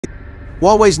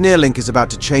Huawei's Nearlink is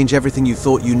about to change everything you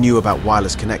thought you knew about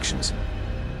wireless connections.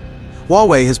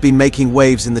 Huawei has been making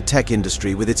waves in the tech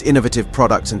industry with its innovative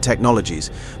products and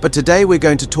technologies, but today we're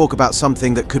going to talk about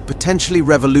something that could potentially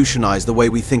revolutionize the way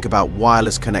we think about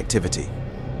wireless connectivity.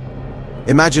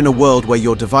 Imagine a world where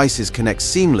your devices connect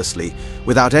seamlessly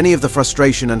without any of the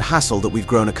frustration and hassle that we've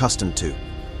grown accustomed to.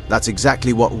 That's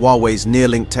exactly what Huawei's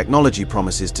Nearlink technology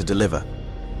promises to deliver.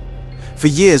 For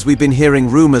years we've been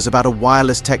hearing rumors about a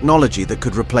wireless technology that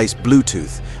could replace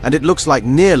Bluetooth, and it looks like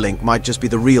Nearlink might just be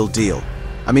the real deal.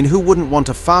 I mean, who wouldn't want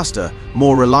a faster,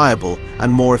 more reliable,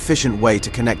 and more efficient way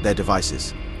to connect their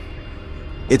devices?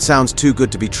 It sounds too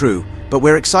good to be true, but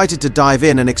we're excited to dive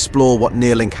in and explore what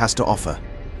Nearlink has to offer.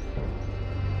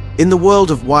 In the world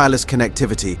of wireless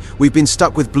connectivity, we've been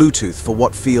stuck with Bluetooth for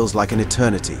what feels like an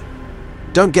eternity.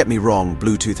 Don't get me wrong,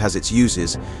 Bluetooth has its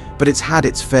uses, but it's had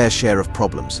its fair share of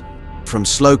problems. From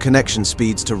slow connection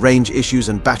speeds to range issues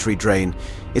and battery drain,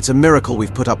 it's a miracle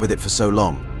we've put up with it for so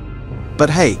long. But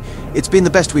hey, it's been the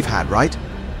best we've had, right?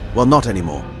 Well, not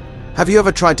anymore. Have you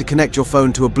ever tried to connect your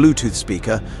phone to a Bluetooth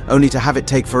speaker, only to have it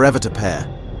take forever to pair?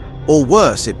 Or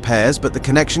worse, it pairs, but the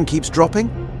connection keeps dropping?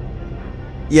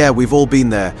 Yeah, we've all been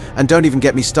there, and don't even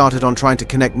get me started on trying to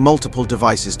connect multiple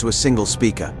devices to a single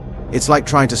speaker. It's like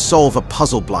trying to solve a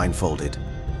puzzle blindfolded.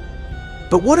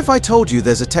 But what if I told you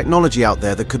there's a technology out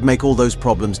there that could make all those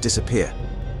problems disappear?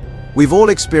 We've all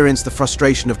experienced the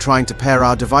frustration of trying to pair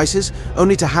our devices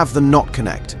only to have them not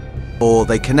connect. Or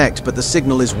they connect but the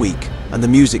signal is weak and the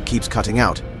music keeps cutting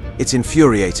out. It's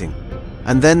infuriating.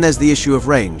 And then there's the issue of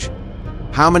range.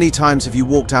 How many times have you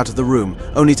walked out of the room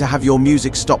only to have your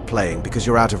music stop playing because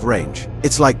you're out of range?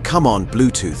 It's like, come on,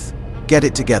 Bluetooth, get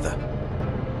it together.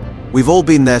 We've all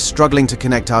been there struggling to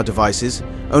connect our devices,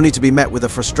 only to be met with a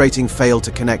frustrating fail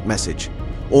to connect message.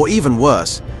 Or even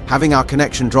worse, having our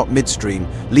connection drop midstream,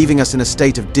 leaving us in a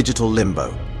state of digital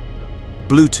limbo.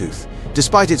 Bluetooth,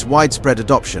 despite its widespread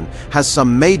adoption, has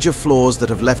some major flaws that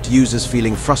have left users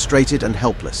feeling frustrated and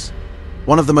helpless.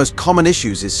 One of the most common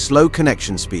issues is slow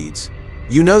connection speeds.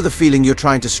 You know the feeling you're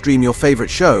trying to stream your favorite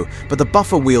show, but the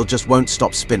buffer wheel just won't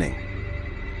stop spinning.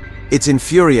 It's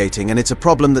infuriating, and it's a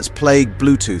problem that's plagued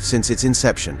Bluetooth since its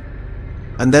inception.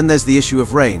 And then there's the issue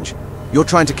of range. You're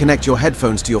trying to connect your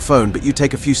headphones to your phone, but you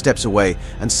take a few steps away,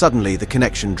 and suddenly the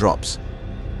connection drops.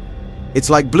 It's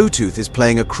like Bluetooth is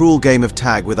playing a cruel game of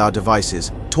tag with our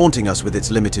devices, taunting us with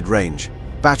its limited range.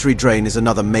 Battery drain is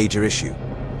another major issue.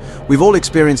 We've all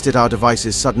experienced it, our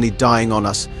devices suddenly dying on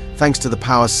us, thanks to the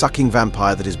power-sucking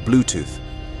vampire that is Bluetooth.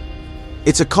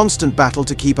 It's a constant battle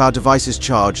to keep our devices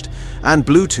charged, and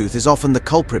Bluetooth is often the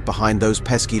culprit behind those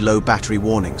pesky low battery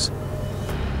warnings.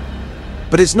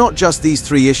 But it's not just these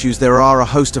three issues. There are a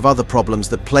host of other problems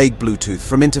that plague Bluetooth,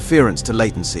 from interference to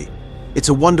latency. It's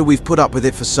a wonder we've put up with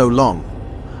it for so long.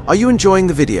 Are you enjoying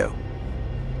the video?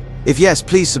 If yes,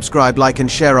 please subscribe, like,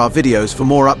 and share our videos for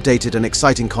more updated and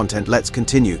exciting content. Let's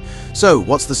continue. So,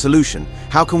 what's the solution?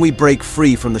 How can we break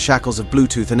free from the shackles of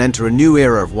Bluetooth and enter a new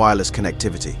era of wireless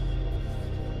connectivity?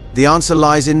 The answer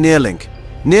lies in Nearlink.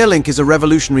 Nearlink is a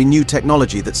revolutionary new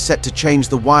technology that's set to change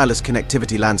the wireless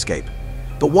connectivity landscape.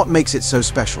 But what makes it so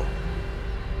special?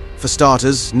 For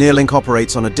starters, Nearlink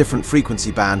operates on a different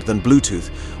frequency band than Bluetooth,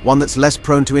 one that's less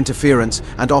prone to interference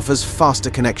and offers faster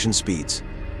connection speeds.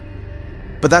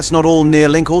 But that's not all.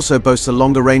 Nearlink also boasts a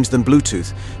longer range than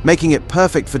Bluetooth, making it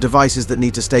perfect for devices that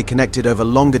need to stay connected over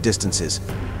longer distances.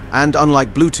 And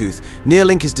unlike Bluetooth,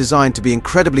 Nearlink is designed to be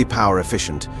incredibly power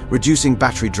efficient, reducing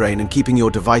battery drain and keeping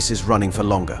your devices running for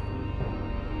longer.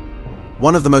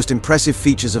 One of the most impressive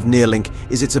features of Nearlink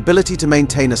is its ability to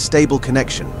maintain a stable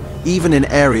connection, even in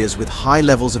areas with high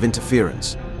levels of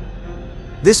interference.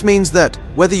 This means that,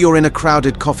 whether you're in a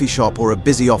crowded coffee shop or a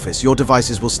busy office, your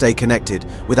devices will stay connected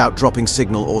without dropping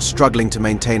signal or struggling to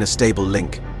maintain a stable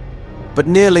link. But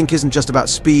Nearlink isn't just about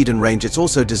speed and range, it's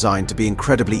also designed to be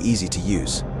incredibly easy to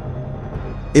use.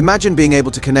 Imagine being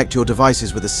able to connect your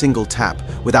devices with a single tap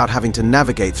without having to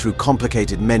navigate through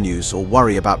complicated menus or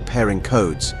worry about pairing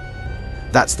codes.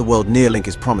 That's the world Nearlink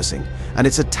is promising, and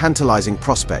it's a tantalizing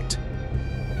prospect.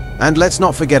 And let's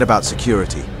not forget about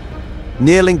security.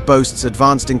 Nearlink boasts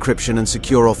advanced encryption and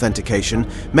secure authentication,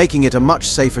 making it a much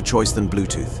safer choice than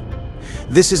Bluetooth.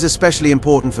 This is especially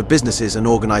important for businesses and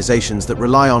organizations that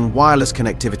rely on wireless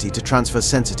connectivity to transfer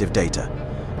sensitive data.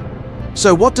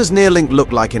 So what does Nearlink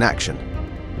look like in action?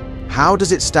 How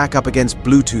does it stack up against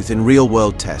Bluetooth in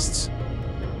real-world tests?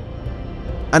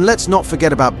 And let's not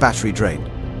forget about battery drain.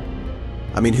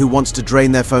 I mean, who wants to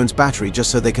drain their phone's battery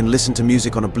just so they can listen to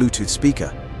music on a Bluetooth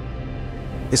speaker?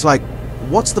 It's like,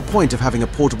 what's the point of having a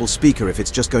portable speaker if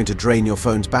it's just going to drain your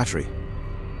phone's battery?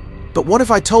 But what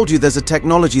if I told you there's a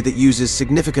technology that uses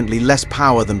significantly less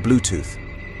power than Bluetooth?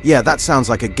 Yeah, that sounds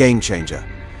like a game changer.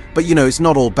 But you know, it's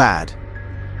not all bad.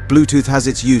 Bluetooth has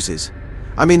its uses.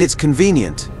 I mean, it's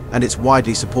convenient, and it's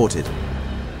widely supported.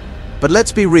 But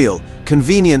let's be real,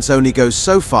 convenience only goes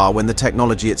so far when the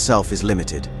technology itself is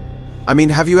limited. I mean,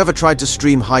 have you ever tried to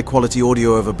stream high-quality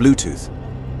audio over Bluetooth?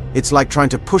 It's like trying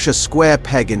to push a square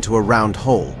peg into a round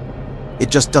hole. It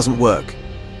just doesn't work.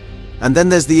 And then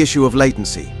there's the issue of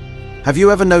latency. Have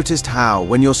you ever noticed how,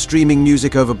 when you're streaming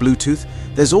music over Bluetooth,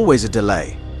 there's always a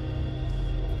delay?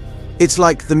 It's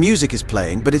like the music is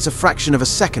playing, but it's a fraction of a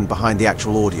second behind the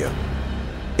actual audio.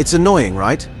 It's annoying,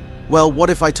 right? Well, what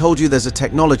if I told you there's a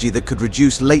technology that could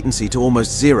reduce latency to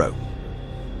almost zero?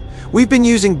 We've been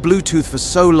using Bluetooth for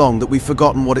so long that we've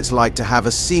forgotten what it's like to have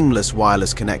a seamless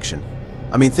wireless connection.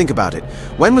 I mean, think about it.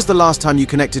 When was the last time you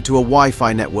connected to a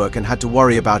Wi-Fi network and had to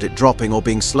worry about it dropping or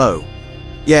being slow?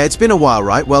 Yeah, it's been a while,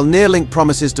 right? Well, Nearlink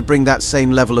promises to bring that same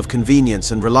level of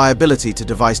convenience and reliability to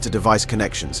device-to-device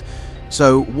connections.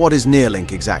 So, what is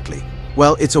Nearlink exactly?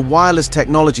 Well, it's a wireless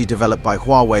technology developed by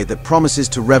Huawei that promises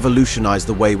to revolutionize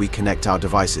the way we connect our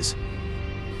devices.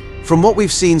 From what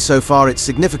we've seen so far, it's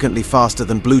significantly faster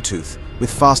than Bluetooth, with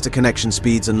faster connection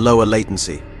speeds and lower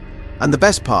latency. And the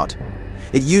best part,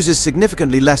 it uses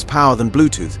significantly less power than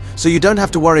Bluetooth, so you don't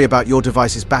have to worry about your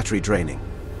device's battery draining.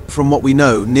 From what we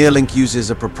know, Nearlink uses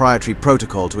a proprietary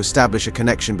protocol to establish a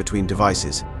connection between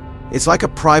devices. It's like a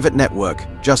private network,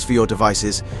 just for your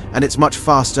devices, and it's much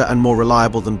faster and more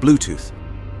reliable than Bluetooth.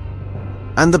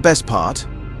 And the best part?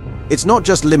 It's not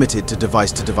just limited to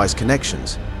device-to-device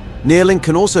connections. Nearlink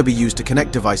can also be used to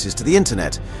connect devices to the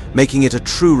internet, making it a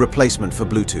true replacement for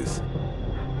Bluetooth.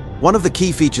 One of the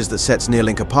key features that sets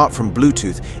Nearlink apart from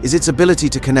Bluetooth is its ability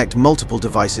to connect multiple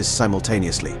devices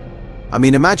simultaneously. I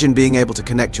mean, imagine being able to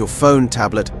connect your phone,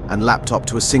 tablet, and laptop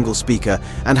to a single speaker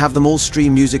and have them all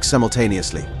stream music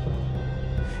simultaneously.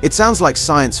 It sounds like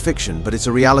science fiction, but it's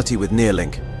a reality with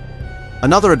Nearlink.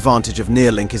 Another advantage of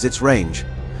Nearlink is its range.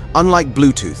 Unlike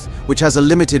Bluetooth, which has a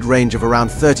limited range of around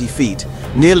 30 feet,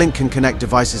 Nearlink can connect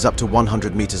devices up to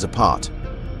 100 meters apart.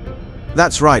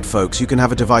 That's right, folks, you can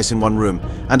have a device in one room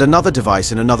and another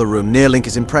device in another room. Nearlink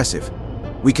is impressive.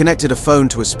 We connected a phone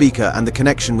to a speaker and the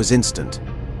connection was instant.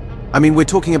 I mean, we're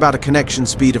talking about a connection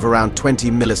speed of around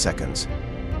 20 milliseconds.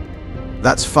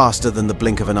 That's faster than the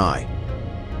blink of an eye.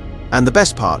 And the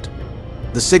best part,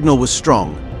 the signal was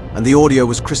strong and the audio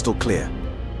was crystal clear.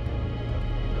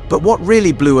 But what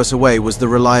really blew us away was the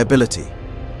reliability.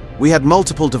 We had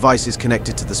multiple devices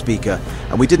connected to the speaker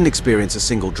and we didn't experience a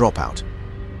single dropout.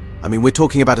 I mean, we're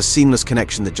talking about a seamless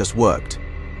connection that just worked.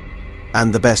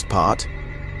 And the best part?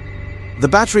 The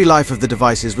battery life of the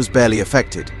devices was barely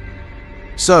affected.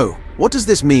 So, what does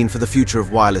this mean for the future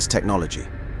of wireless technology?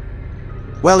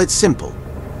 Well, it's simple.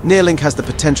 Nearlink has the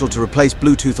potential to replace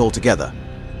Bluetooth altogether.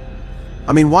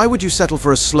 I mean, why would you settle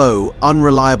for a slow,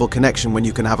 unreliable connection when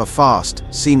you can have a fast,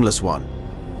 seamless one?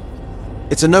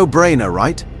 It's a no-brainer,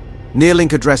 right?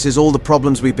 Nearlink addresses all the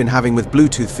problems we've been having with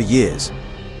Bluetooth for years.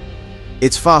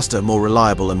 It's faster, more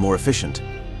reliable, and more efficient.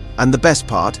 And the best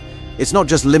part, it's not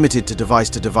just limited to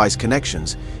device-to-device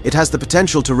connections. It has the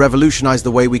potential to revolutionize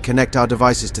the way we connect our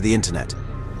devices to the internet.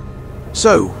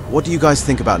 So, what do you guys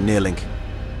think about Nearlink?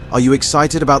 Are you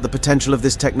excited about the potential of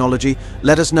this technology?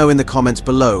 Let us know in the comments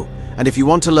below. And if you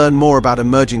want to learn more about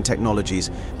emerging technologies,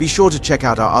 be sure to check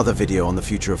out our other video on the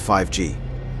future of 5G.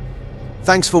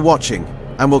 Thanks for watching,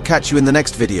 and we'll catch you in the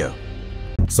next video.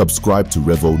 Subscribe to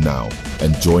Revo now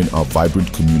and join our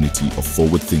vibrant community of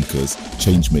forward thinkers,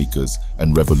 change makers,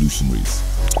 and revolutionaries.